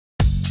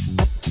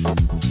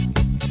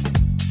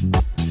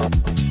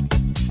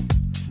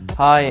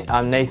Hi,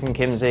 I'm Nathan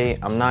Kimsey,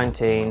 I'm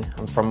 19,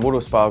 I'm from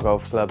Woodhall Spa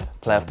Golf Club,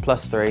 play of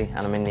 +3 and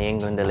I'm in the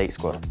England elite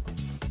squad.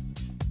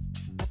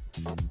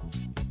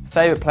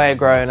 Favourite player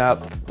growing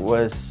up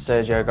was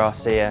Sergio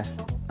Garcia.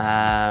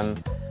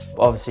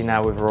 Obviously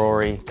now with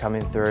Rory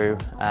coming through,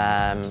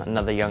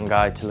 another young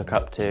guy to look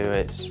up to,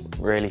 it's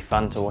really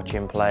fun to watch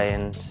him play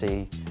and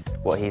see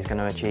what he's going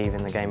to achieve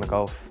in the game of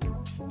golf.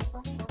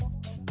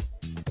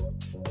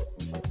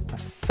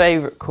 My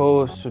favourite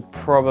course would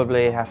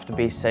probably have to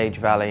be Sage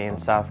Valley in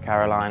South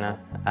Carolina.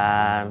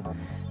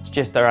 It's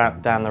just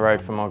down the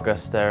road from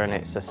Augusta and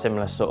it's a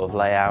similar sort of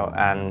layout,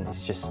 and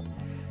it's just,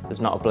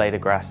 there's not a blade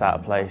of grass out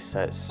of place,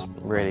 so it's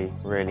really,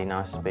 really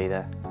nice to be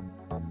there.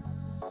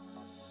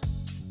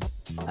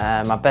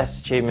 My best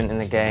achievement in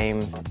the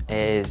game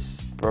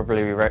is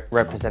probably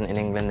representing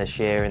England this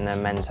year in the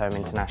men's home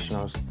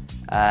internationals.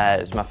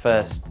 It was my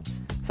first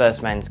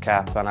men's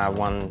cap and I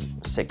won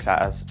 6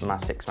 out of my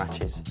 6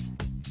 matches.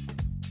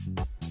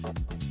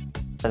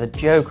 The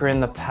joker in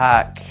the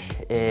pack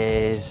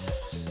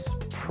is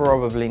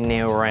probably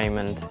Neil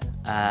Raymond,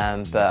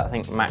 but I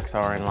think Max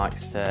Oren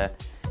likes to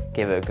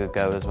give it a good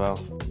go as well.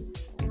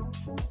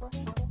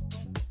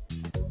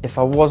 If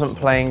I wasn't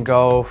playing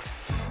golf,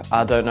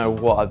 I don't know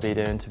what I'd be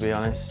doing, to be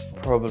honest.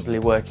 Probably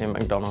working at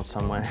McDonald's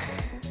somewhere.